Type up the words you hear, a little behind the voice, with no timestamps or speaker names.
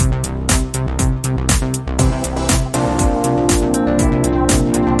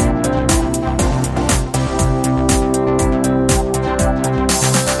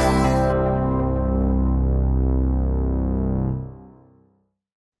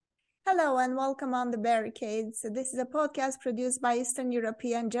Hello and welcome on the Barricades. This is a podcast produced by Eastern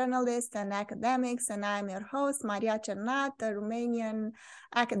European journalists and academics, and I'm your host, Maria Cernat, a Romanian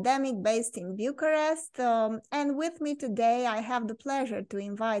academic based in Bucharest. And with me today, I have the pleasure to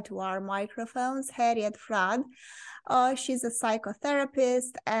invite to our microphones Harriet Fraad. She's a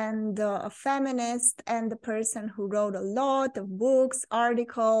psychotherapist and a feminist and a person who wrote a lot of books,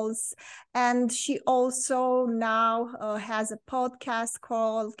 articles, and she also now has a podcast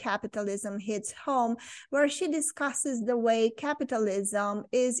called Capitalism Hits Home, where she discusses the way capitalism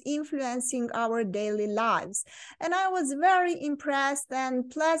is influencing our daily lives. And I was very impressed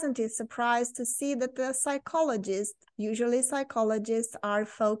and pleasantly surprised to see that the usually psychologists are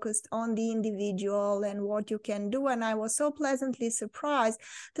focused on the individual and what you can do. And I was so pleasantly surprised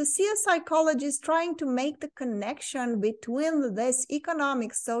to see a psychologist trying to make the connection between this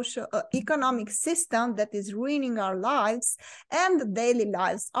economic system that is ruining our lives and the daily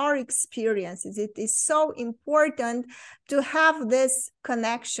lives, our experiences. It is so important to have this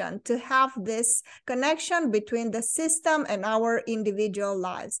connection between the system and our individual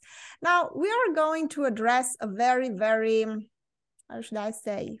lives. Now, we are going to address a very, very, how should I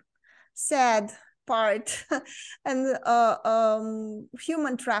say, sad part and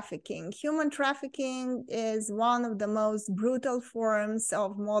human trafficking. Human trafficking is one of the most brutal forms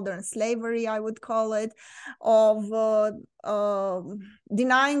of modern slavery, I would call it, of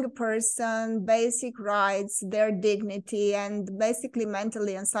denying a person basic rights, their dignity, and basically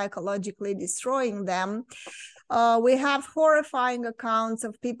mentally and psychologically destroying them. We have horrifying accounts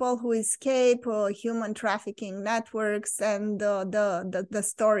of people who escape human trafficking networks, and the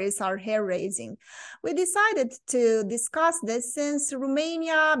stories are hair-raising. We decided to discuss this since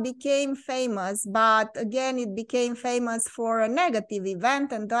Romania became famous, but again, it became famous for a negative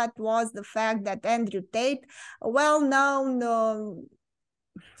event, and that was the fact that Andrew Tate, a well-known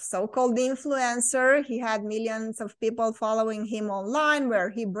so-called influencer, he had millions of people following him online, where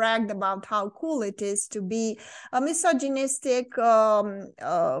he bragged about how cool it is to be a misogynistic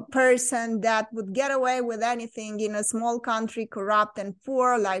person that would get away with anything in a small country, corrupt and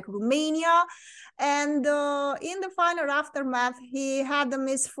poor like Romania. And in the final aftermath, he had the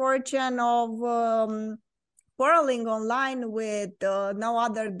misfortune of quarreling online with no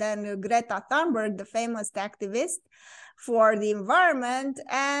other than Greta Thunberg, the famous activist for the environment.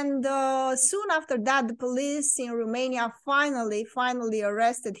 And soon after that, the police in Romania finally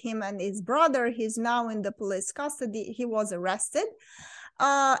arrested him and his brother. He's now in the police custody. He was arrested.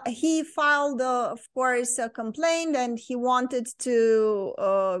 He filed, of course, a complaint, and he wanted to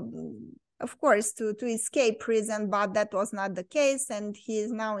escape prison, but that was not the case, and he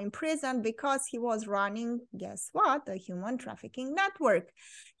is now in prison because he was running, guess what, a human trafficking network.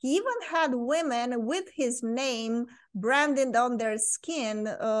 He even had women with his name branded on their skin.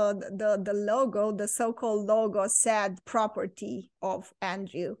 The logo, the so-called logo, said property of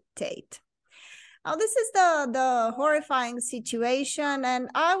Andrew Tate. Now, this is the horrifying situation, and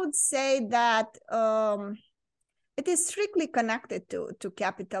I would say that it is strictly connected to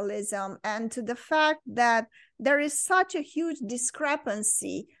capitalism and to the fact that there is such a huge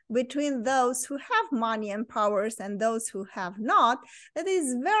discrepancy between those who have money and powers and those who have not, that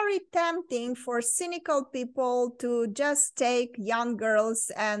is very tempting for cynical people to just take young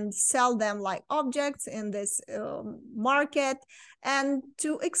girls and sell them like objects in this market, and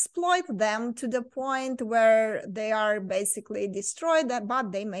to exploit them to the point where they are basically destroyed,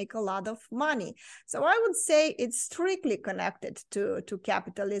 but they make a lot of money. So I would say it's strictly connected to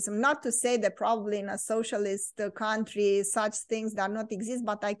capitalism. Not to say that probably in a socialist country such things do not exist,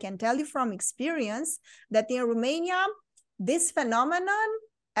 but I can tell you from experience that in Romania, this phenomenon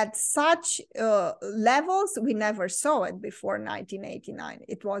at such levels, we never saw it before 1989.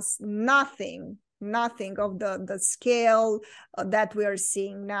 It was nothing of the scale that we are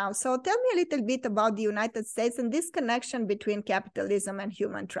seeing now. So tell me a little bit about the United States and this connection between capitalism and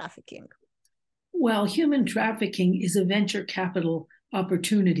human trafficking. Well, human trafficking is a venture capital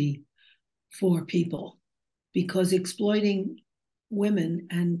opportunity for people, because exploiting women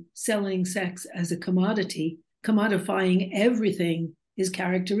and selling sex as a commodity, commodifying everything, is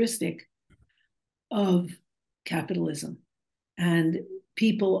characteristic of capitalism. And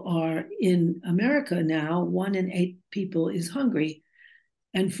people are in America now, 1 in 8 people is hungry.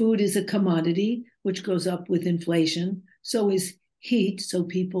 And food is a commodity which goes up with inflation. So is heat. So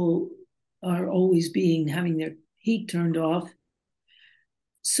people are always having their heat turned off.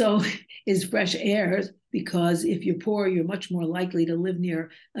 So is fresh air, because if you're poor, you're much more likely to live near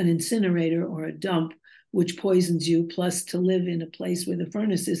an incinerator or a dump, which poisons you, plus to live in a place where the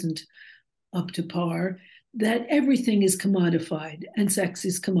furnace isn't up to par. that everything is commodified and sex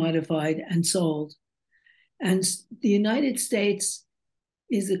is commodified and sold. And the United States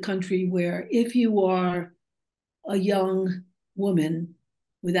is a country where if you are a young woman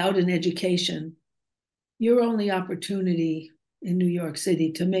without an education, your only opportunity in New York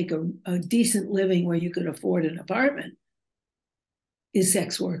City to make a decent living where you could afford an apartment is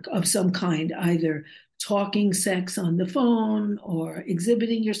sex work of some kind, either talking sex on the phone or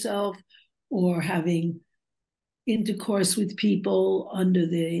exhibiting yourself or having intercourse with people under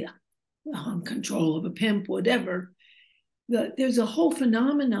the control of a pimp, whatever. There's a whole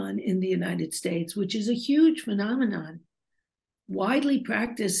phenomenon in the United States, which is a huge phenomenon, widely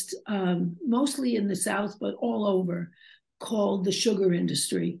practiced, mostly in the South, but all over, called the sugar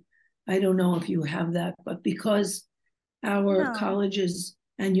industry. I don't know if you have that, but because our colleges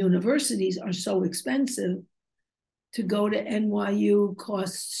and universities are so expensive, to go to NYU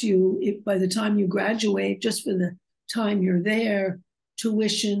costs you, by the time you graduate, just for the time you're there,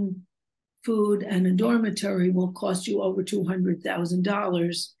 tuition, food, and a dormitory will cost you over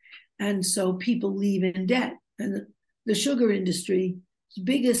 $200,000. And so people leave in debt. And the sugar industry's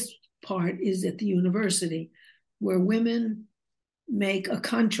biggest part is at the university, where women make a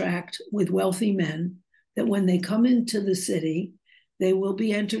contract with wealthy men that when they come into the city, they will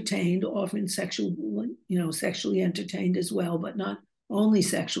be entertained, often sexually entertained as well, but not only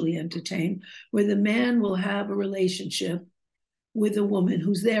sexually entertained, where the man will have a relationship with a woman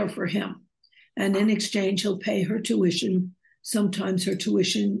who's there for him. And in exchange, he'll pay her tuition, sometimes her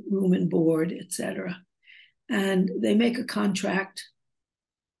tuition, room and board, etc. And they make a contract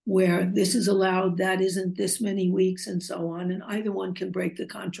where this is allowed, that isn't, this many weeks, and so on, and either one can break the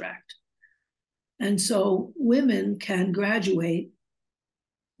contract. And so women can graduate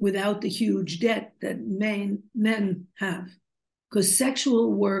without the huge debt that men have, because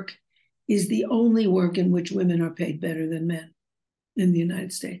sexual work is the only work in which women are paid better than men in the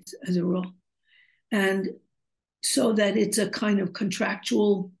United States as a rule. And so that it's a kind of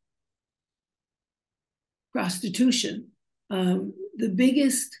contractual prostitution.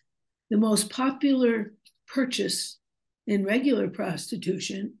 The most popular purchase in regular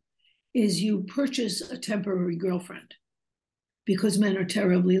prostitution is you purchase a temporary girlfriend because men are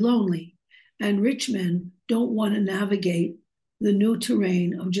terribly lonely and rich men don't want to navigate the new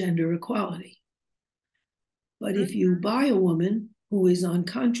terrain of gender equality. But if you buy a woman who is on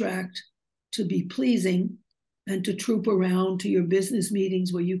contract to be pleasing and to troop around to your business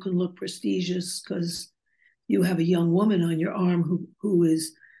meetings where you can look prestigious because you have a young woman on your arm who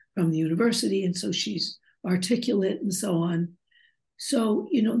is from the university, and so she's articulate and so on. So,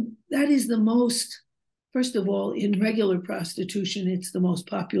 that is the most, first of all, in regular prostitution, it's the most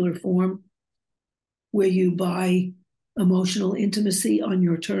popular form where you buy emotional intimacy on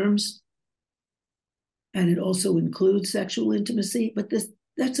your terms. And it also includes sexual intimacy. But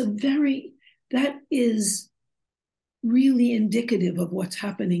that is really indicative of what's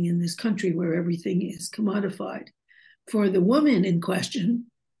happening in this country where everything is commodified. For the woman in question,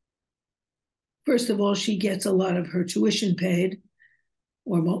 first of all, she gets a lot of her tuition paid,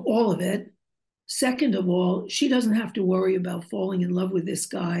 or all of it. Second of all, she doesn't have to worry about falling in love with this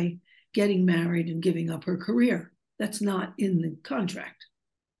guy, getting married, and giving up her career. That's not in the contract.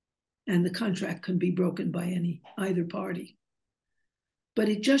 And the contract can be broken by either party. But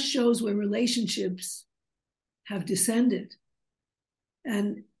it just shows where relationships have descended.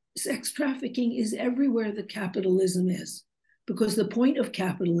 And sex trafficking is everywhere that capitalism is, because the point of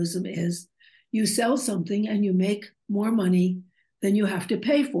capitalism is you sell something and you make more money than you have to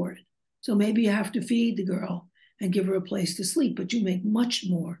pay for it. So maybe you have to feed the girl and give her a place to sleep, but you make much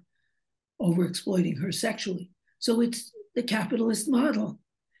more over exploiting her sexually. So it's the capitalist model.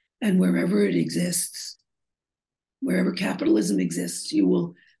 And wherever it exists, wherever capitalism exists, you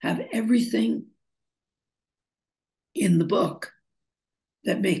will have everything in the book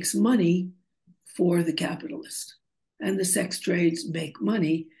that makes money for the capitalist. And the sex trades make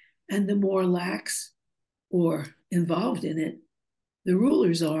money, and the more lax or involved in it the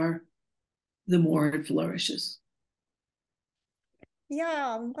rulers are, the more it flourishes.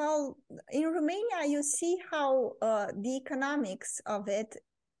 Yeah, well, in Romania, you see how the economics of it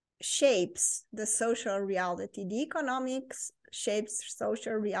shapes the social reality. The economics shapes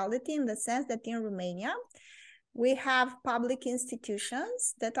social reality in the sense that in Romania, we have public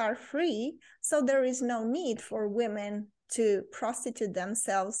institutions that are free, so there is no need for women to prostitute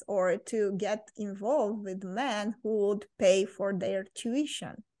themselves or to get involved with men who would pay for their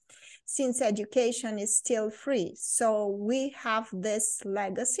tuition, since education is still free. So we have this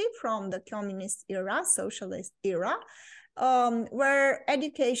legacy from the communist era, socialist era, where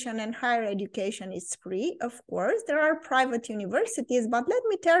education and higher education is free. Of course, there are private universities, but let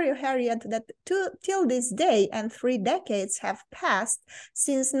me tell you, Harriet, that till this day, and 3 decades have passed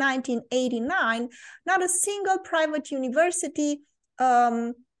since 1989, not a single private university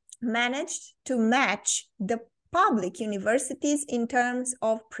managed to match the public universities in terms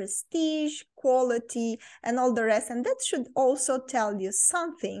of prestige, quality, and all the rest. And that should also tell you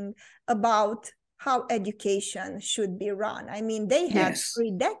something about how education should be run. I mean, they had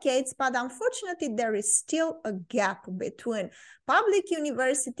 3 decades, but unfortunately, there is still a gap between public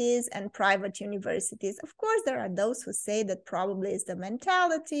universities and private universities. Of course, there are those who say that probably is the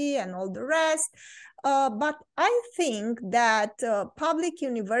mentality and all the rest. But I think that public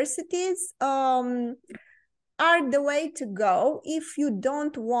universities are the way to go if you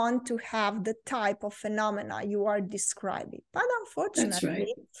don't want to have the type of phenomena you are describing. But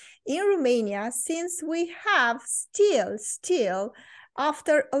unfortunately, in Romania, since we have still,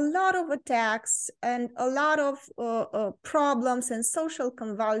 after a lot of attacks and a lot of problems and social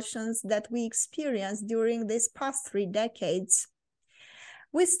convulsions that we experienced during these past 3 decades,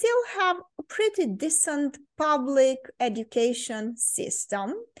 we still have a pretty decent public education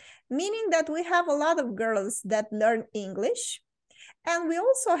system, meaning that we have a lot of girls that learn English. And we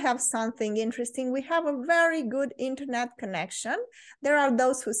also have something interesting. We have a very good internet connection. There are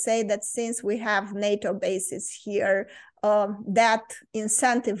those who say that since we have NATO bases here, that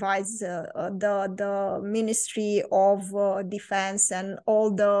incentivizes the Ministry of Defense and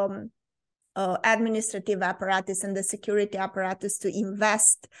all the administrative apparatus and the security apparatus to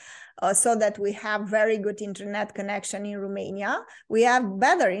invest so that we have very good internet connection in Romania. We have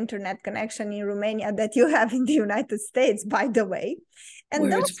better internet connection in Romania that you have in the United States, by the way. And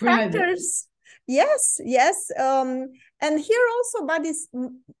where those factors, yes. And here also, but it's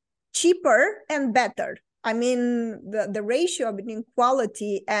cheaper and better. I mean, the ratio between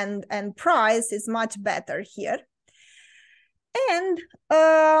quality and price is much better here. And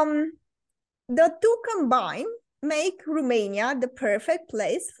the two combined make Romania the perfect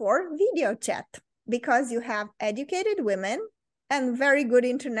place for video chat because you have educated women and very good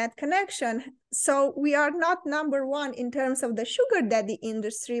internet connection. So we are not number one in terms of the sugar daddy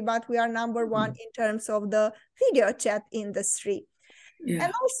industry, but we are number one in terms of the video chat industry. Yeah.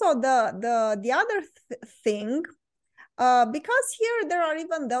 And also the other thing, because here there are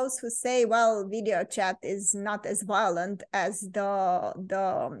even those who say, well, video chat is not as violent as the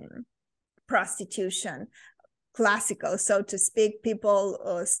prostitution, classical, so to speak, people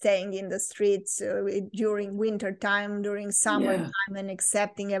staying in the streets during winter time, during summer time, and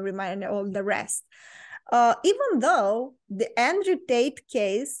accepting everybody and all the rest. Even though the Andrew Tate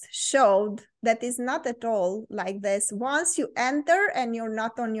case showed that it's not at all like this. Once you enter and you're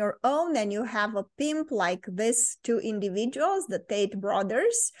not on your own and you have a pimp like these 2 individuals, the Tate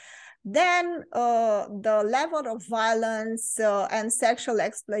brothers, then the level of violence and sexual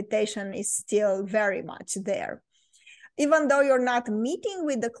exploitation is still very much there. Even though you're not meeting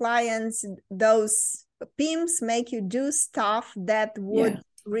with the clients, those pimps make you do stuff that would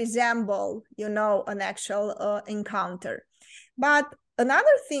resemble, an actual encounter. But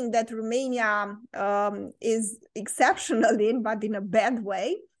another thing that Romania is exceptional in, but in a bad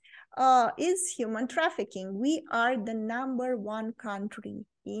way, is human trafficking. We are the number 1 country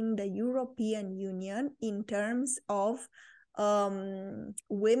in the European Union in terms of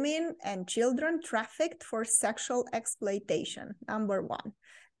women and children trafficked for sexual exploitation, number 1.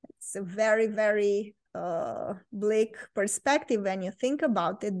 It's a very, very bleak perspective when you think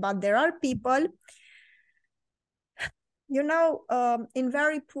about it, but there are people, in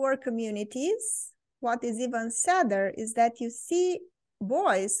very poor communities. What is even sadder is that you see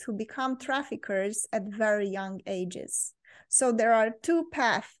boys who become traffickers at very young ages. So there are 2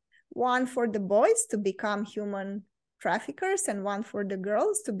 paths, one for the boys to become human traffickers and one for the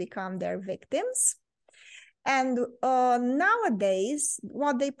girls to become their victims. And nowadays,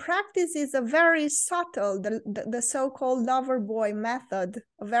 what they practice is a very subtle, the so-called lover boy method,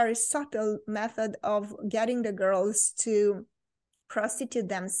 a very subtle method of getting the girls to prostitute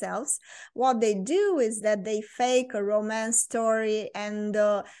themselves. What they do is that they fake a romance story and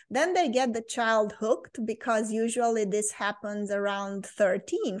then they get the child hooked, because usually this happens around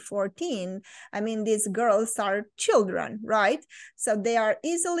 13, 14. I mean, these girls are children, right? So they are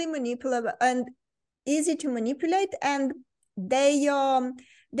easily manipulable and easy to manipulate, and they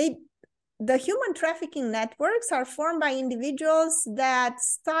the human trafficking networks are formed by individuals that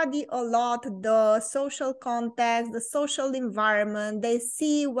study a lot the social context, the social environment. They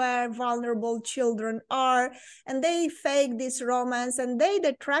see where vulnerable children are, and they fake this romance, and they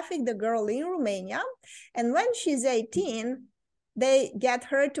traffic the girl in Romania. And when she's 18, they get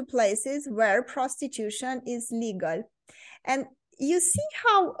her to places where prostitution is legal. And you see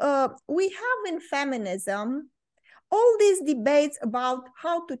how we have in feminism all these debates about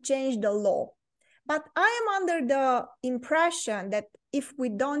how to change the law. But I am under the impression that if we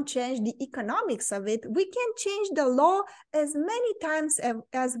don't change the economics of it, we can change the law as many times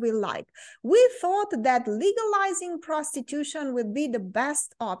as we like. We thought that legalizing prostitution would be the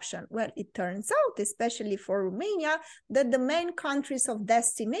best option. Well, it turns out, especially for Romania, that the main countries of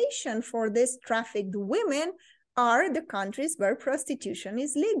destination for these trafficked women are the countries where prostitution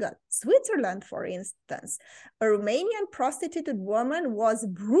is legal. Switzerland, for instance. A Romanian prostituted woman was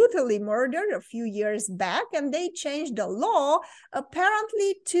brutally murdered a few years back, and they changed the law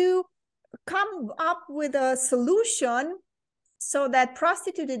apparently to come up with a solution so that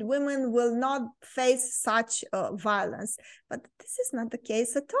prostituted women will not face such violence. But this is not the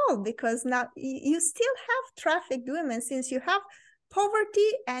case at all, because now you still have trafficked women, since you have poverty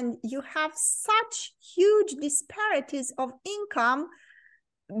and you have such huge disparities of income.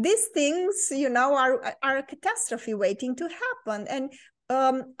 These things, are a catastrophe waiting to happen. And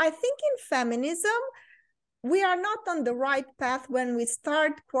I think in feminism, we are not on the right path when we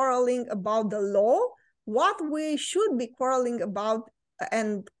start quarreling about the law. What we should be quarreling about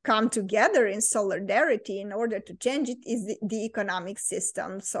and come together in solidarity in order to change it is the economic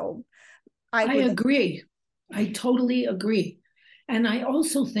system. So I agree. I totally agree. And I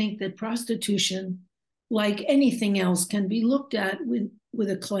also think that prostitution, like anything else, can be looked at with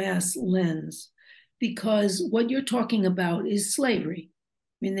a class lens, because what you're talking about is slavery.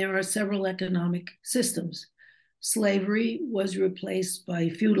 I mean, there are several economic systems. Slavery was replaced by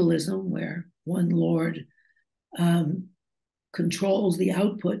feudalism, where one lord controls the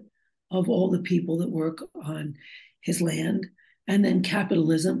output of all the people that work on his land. And then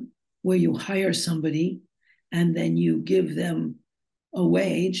capitalism, where you hire somebody and then you give them a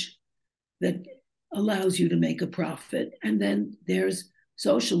wage that allows you to make a profit. And then there's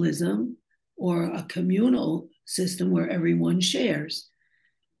socialism, or a communal system where everyone shares.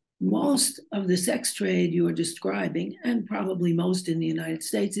 Most of the sex trade you're describing, and probably most in the United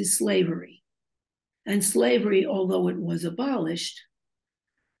States, is slavery. And slavery, although it was abolished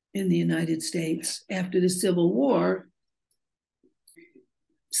in the United States after the Civil War,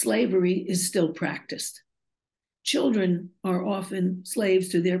 slavery is still practiced. Children are often slaves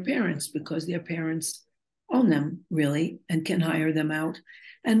to their parents because their parents own them, really, and can hire them out.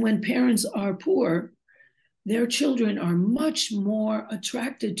 And when parents are poor, their children are much more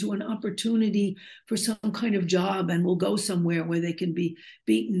attracted to an opportunity for some kind of job and will go somewhere where they can be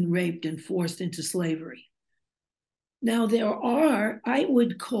beaten, raped, and forced into slavery. Now, I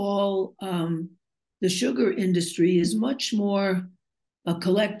would call the sugar industry is much more a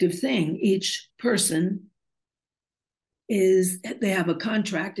collective thing. Each person they have a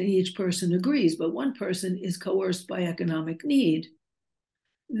contract and each person agrees, but one person is coerced by economic need.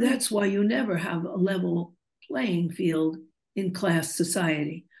 That's why you never have a level playing field in class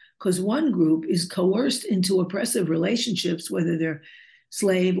society, because one group is coerced into oppressive relationships, whether they're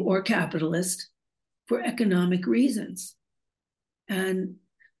slave or capitalist, for economic reasons. And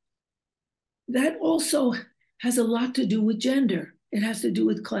that also has a lot to do with gender. It has to do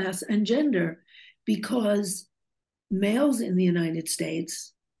with class and gender, because males in the United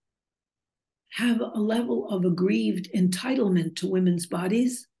States have a level of aggrieved entitlement to women's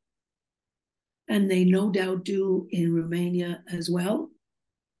bodies, and they no doubt do in Romania as well,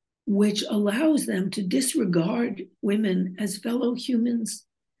 which allows them to disregard women as fellow humans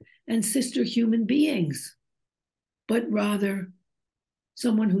and sister human beings, but rather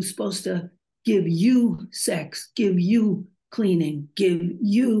someone who's supposed to give you sex, give you cleaning, give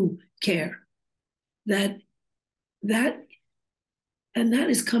you care. That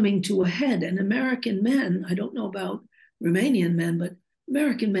is coming to a head. And American men, I don't know about Romanian men, but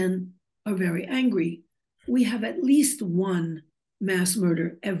American men are very angry. We have at least one mass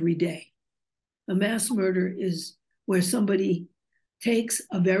murder every day. A mass murder is where somebody takes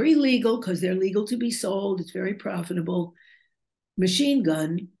a very legal, because they're legal to be sold, it's very profitable, machine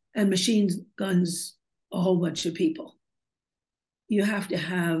gun, and machine guns a whole bunch of people. You have to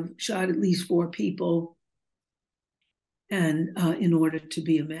have shot at least 4 people and in order to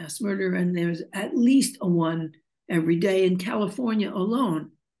be a mass murderer. And there's at least a one every day in California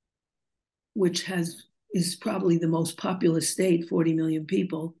alone, which is probably the most populous state, 40 million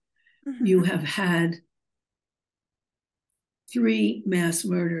people. you have had 3 mass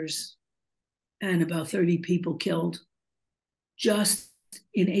murders and about 30 people killed just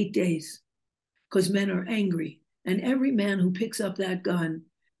in 8 days because men are angry. And every man who picks up that gun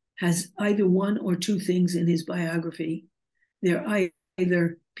has either one or two things in his biography. They're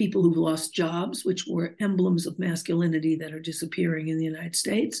either people who've lost jobs, which were emblems of masculinity that are disappearing in the United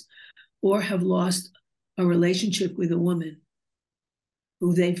States, or have lost a relationship with a woman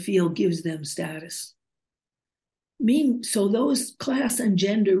who they feel gives them status. So those class and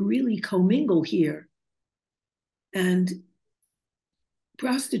gender really commingle here. And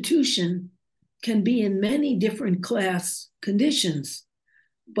prostitution can be in many different class conditions.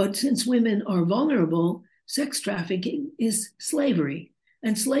 But since women are vulnerable, sex trafficking is slavery.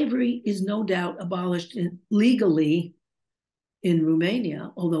 And slavery is no doubt abolished legally in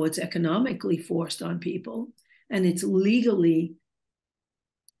Romania, although it's economically forced on people. And it's legally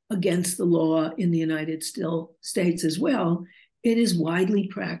against the law in the United States as well. It is widely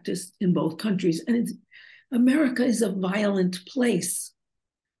practiced in both countries. And America is a violent place.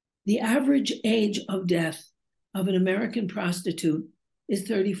 The average age of death of an American prostitute is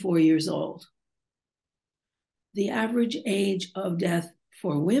 34 years old. The average age of death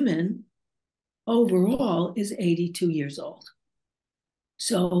for women overall is 82 years old.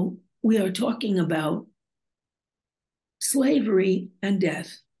 So we are talking about slavery and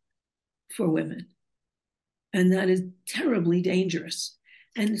death for women. And that is terribly dangerous.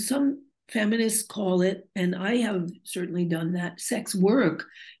 And some feminists call it, and I have certainly done that, sex work,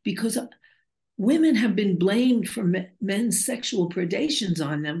 because women have been blamed for men's sexual predations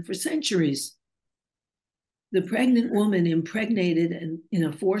on them for centuries. The pregnant woman impregnated in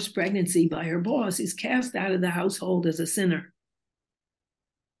a forced pregnancy by her boss is cast out of the household as a sinner.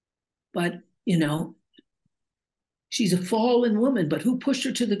 But, she's a fallen woman, but who pushed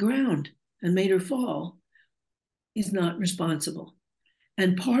her to the ground and made her fall is not responsible.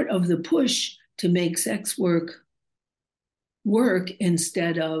 And part of the push to make sex work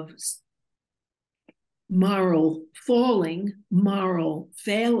instead of moral failing,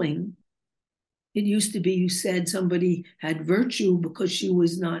 it used to be you said somebody had virtue because she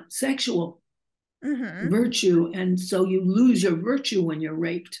was not sexual. Virtue, and so you lose your virtue when you're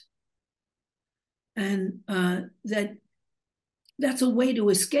raped. And that's a way to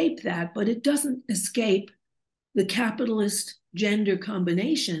escape that, but it doesn't escape the capitalist gender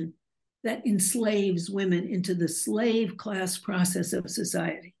combination that enslaves women into the slave class process of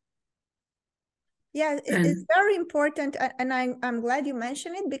society. Yeah, it's very important, and I'm glad you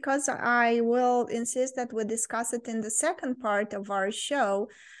mentioned it, because I will insist that we discuss it in the second part of our show.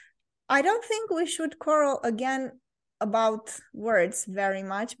 I don't think we should quarrel again about words very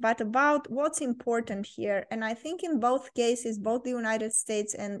much, but about what's important here. And I think in both cases, both the United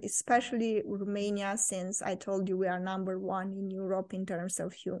States and especially Romania, since I told you we are #1 in Europe in terms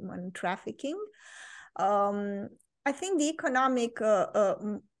of human trafficking, I think the economic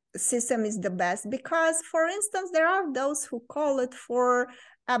system is the best, because, for instance, there are those who call it for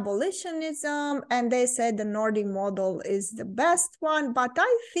abolitionism, and they say the Nordic model is the best one. But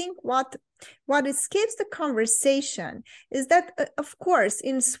I think what escapes the conversation is that, of course,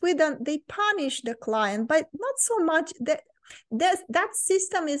 in Sweden, they punish the client, but not so much that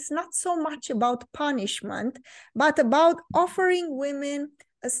system is not so much about punishment, but about offering women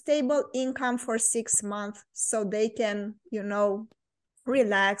a stable income for 6 months so they can,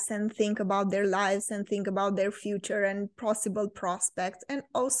 relax and think about their lives and think about their future and possible prospects, and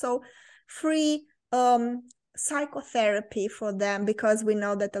also free psychotherapy for them, because we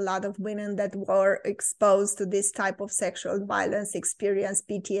know that a lot of women that were exposed to this type of sexual violence experience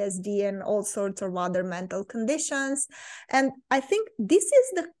PTSD and all sorts of other mental conditions. And I think this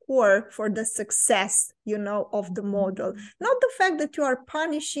is the core for the success, of the model. Not the fact that you are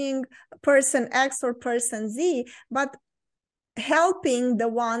punishing person X or person Z, but helping the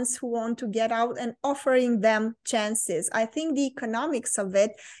ones who want to get out and offering them chances. I think the economics of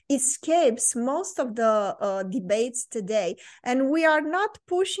it escapes most of the debates today. And we are not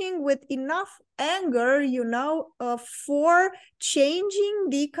pushing with enough anger, for changing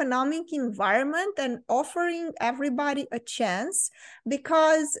the economic environment and offering everybody a chance,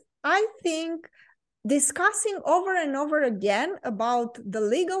 because I think discussing over and over again about the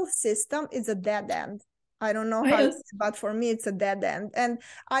legal system is a dead end. I don't know how it's, but for me, it's a dead end. And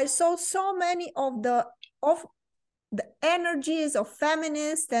I saw so many of the energies of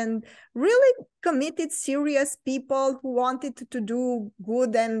feminists and really committed, serious people who wanted to do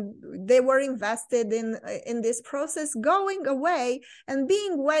good, and they were invested in this process, going away and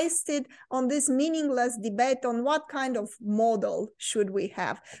being wasted on this meaningless debate on what kind of model should we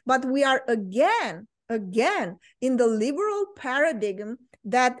have. But we are again in the liberal paradigm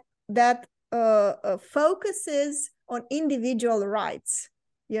that focuses on individual rights,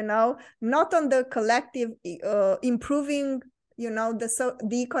 not on the collective improving,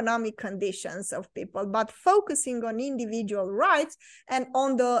 the economic conditions of people, but focusing on individual rights and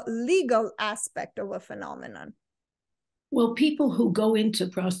on the legal aspect of a phenomenon. Well, people who go into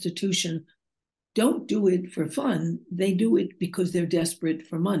prostitution don't do it for fun. They do it because they're desperate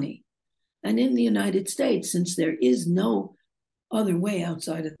for money. And in the United States, since there is no other way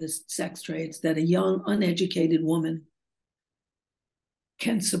outside of the sex trades that a young, uneducated woman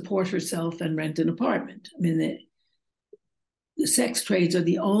can support herself and rent an apartment. I mean, the sex trades are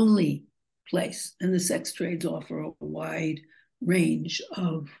the only place, and the sex trades offer a wide range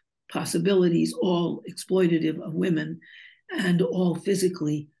of possibilities, all exploitative of women and all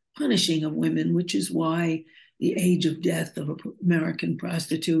physically punishing of women, which is why the age of death of an American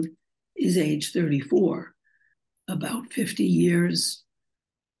prostitute is age 34, about 50 years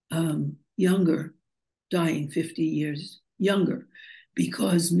younger, dying 50 years younger,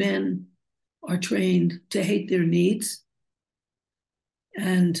 because men are trained to hate their needs,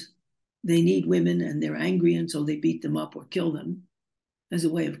 and they need women, and they're angry, and so they beat them up or kill them as a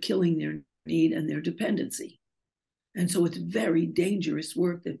way of killing their need and their dependency. And so it's very dangerous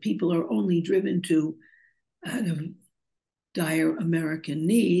work that people are only driven to out of dire American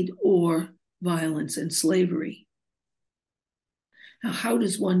need or violence and slavery. Now, how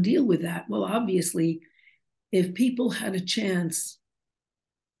does one deal with that? Well, obviously, if people had a chance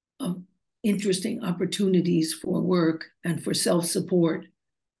of interesting opportunities for work and for self-support,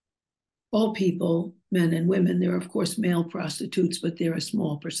 all people, men and women, there are of course male prostitutes, but they're a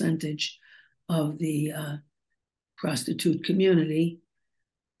small percentage of the prostitute community.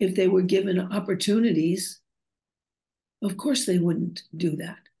 If they were given opportunities, of course they wouldn't do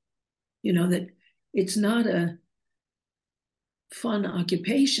that. That it's not a fun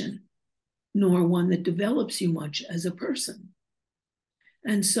occupation, nor one that develops you much as a person.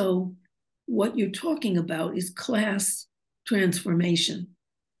 And so what you're talking about is class transformation,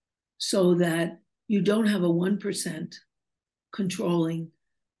 so that you don't have a 1% controlling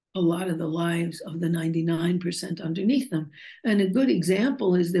a lot of the lives of the 99% underneath them. And a good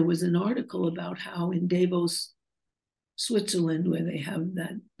example is there was an article about how in Davos, Switzerland, where they have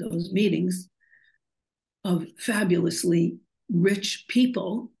those meetings of fabulously rich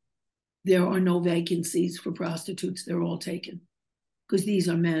people, there are no vacancies for prostitutes. They're all taken, because these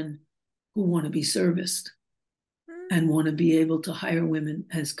are men who want to be serviced and want to be able to hire women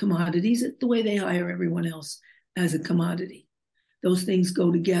as commodities the way they hire everyone else as a commodity. Those things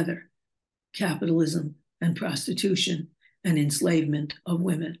go together, capitalism and prostitution and enslavement of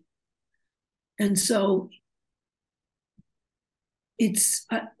women. And so it's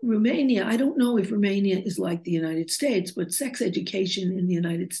Romania. I don't know if Romania is like the United States, but sex education in the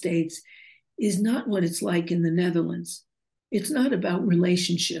United States is not what it's like in the Netherlands. It's not about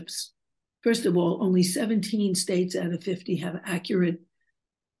relationships. First of all, only 17 states out of 50 have accurate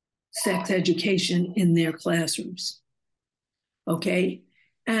sex education in their classrooms. Okay?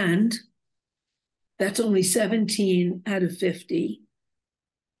 And that's only 17 out of 50.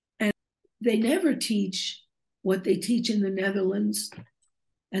 And they never teach what they teach in the Netherlands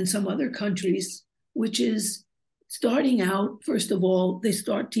and some other countries, which is starting out, first of all, they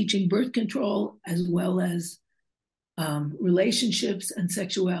start teaching birth control as well as relationships and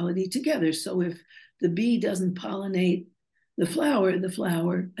sexuality together. So if the bee doesn't pollinate the flower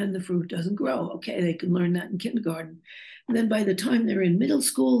and the fruit doesn't grow. Okay, they can learn that in kindergarten. And then by the time they're in middle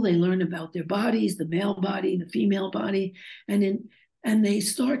school, they learn about their bodies, the male body, the female body, and they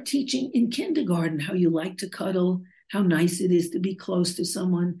start teaching in kindergarten how you like to cuddle, how nice it is to be close to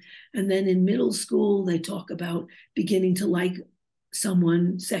someone. And then in middle school, they talk about beginning to like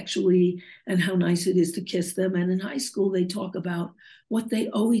someone sexually and how nice it is to kiss them. And in high school, they talk about what they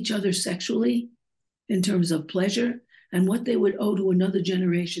owe each other sexually in terms of pleasure and what they would owe to another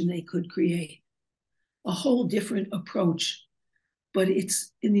generation they could create. A whole different approach. But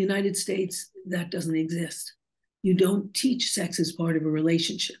it's in the United States, that doesn't exist. You don't teach sex as part of a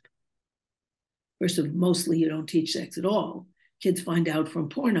relationship. First of all, mostly you don't teach sex at all. Kids find out from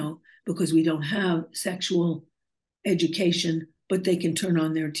porno because we don't have sexual education, but they can turn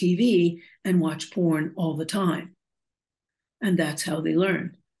on their TV and watch porn all the time. And that's how they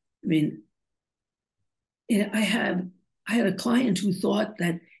learn. I mean, I had a client who thought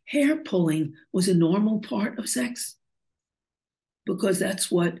that hair pulling was a normal part of sex because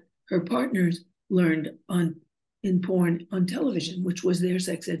that's what her partners learned in porn on television, which was their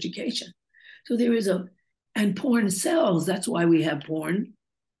sex education. So there is and porn sells. That's why we have porn,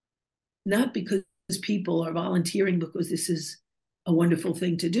 not because people are volunteering because this is a wonderful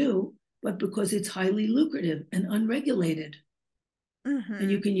thing to do, but because it's highly lucrative and unregulated. Mm-hmm. And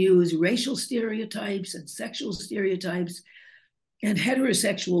you can use racial stereotypes and sexual stereotypes. And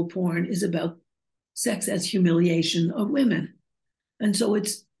heterosexual porn is about sex as humiliation of women. And so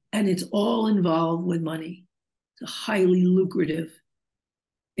it's all involved with money. It's a highly lucrative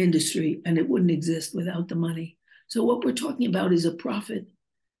industry, and it wouldn't exist without the money. So what we're talking about is a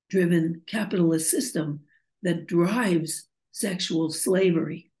profit-driven capitalist system that drives sexual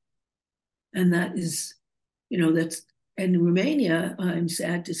slavery. And that is, and Romania, I'm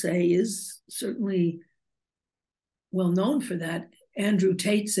sad to say, is certainly well known for that. Andrew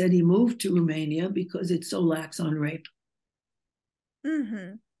Tate said he moved to Romania because it's so lax on rape.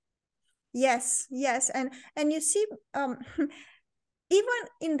 Mm-hmm. Yes, and you see, even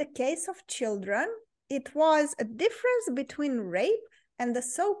in the case of children, it was a difference between rape and the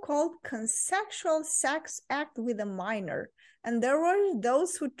so-called consensual sex act with a minor. And there were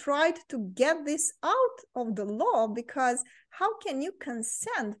those who tried to get this out of the law because how can you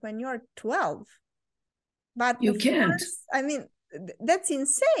consent when you're 12? But you can't. That's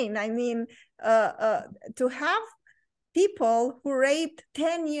insane. To have people who raped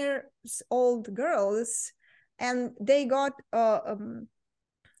 10 years old girls and they got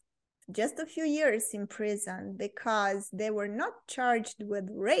just a few years in prison because they were not charged with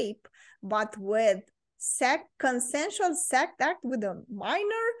rape, but with consensual sex act with a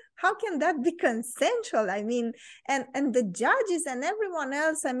minor. How can that be consensual? And the judges and everyone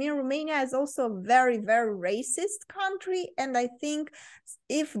else, Romania is also a very, very racist country. And I think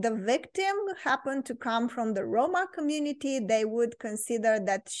if the victim happened to come from the Roma community, they would consider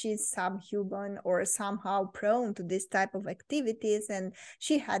that she's subhuman or somehow prone to this type of activities, and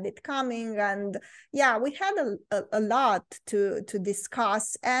she had it coming. And yeah, we had a lot to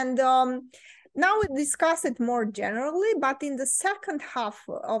discuss. And now we discuss it more generally, but in the second half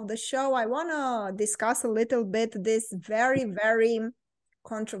of the show, I want to discuss a little bit this very, very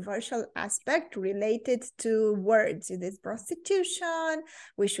controversial aspect related to words. It is prostitution.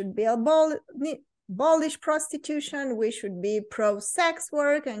 We should be abolish prostitution. We should be pro-sex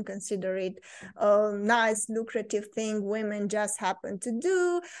work and consider it a nice, lucrative thing women just happen to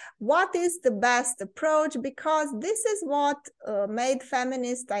do. What is the best approach? Because this is what made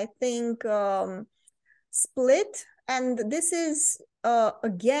feminists, I think, split. And this is,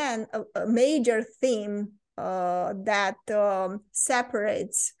 again, a major theme that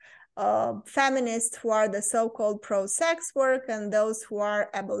separates feminists who are the so-called pro-sex work and those who are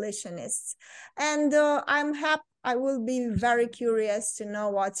abolitionists. And I will be very curious to know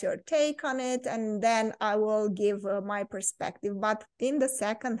what's your take on it, and then I will give my perspective. But in the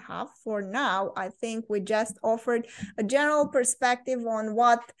second half, for now, I think we just offered a general perspective on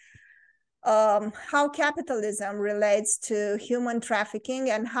how capitalism relates to human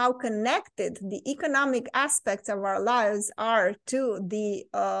trafficking and how connected the economic aspects of our lives are to the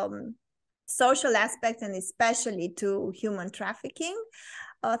social aspects and especially to human trafficking.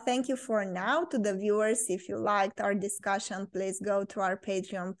 Thank you for now to the viewers. If you liked our discussion, please go to our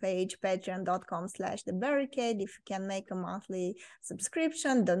Patreon page, patreon.com/thebarricade. If you can make a monthly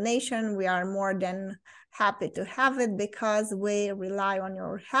subscription, donation, we are more than happy to have it because we rely on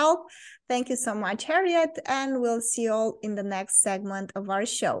your help. Thank you so much, Harriet, and we'll see you all in the next segment of our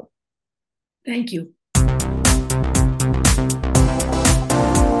show. Thank you.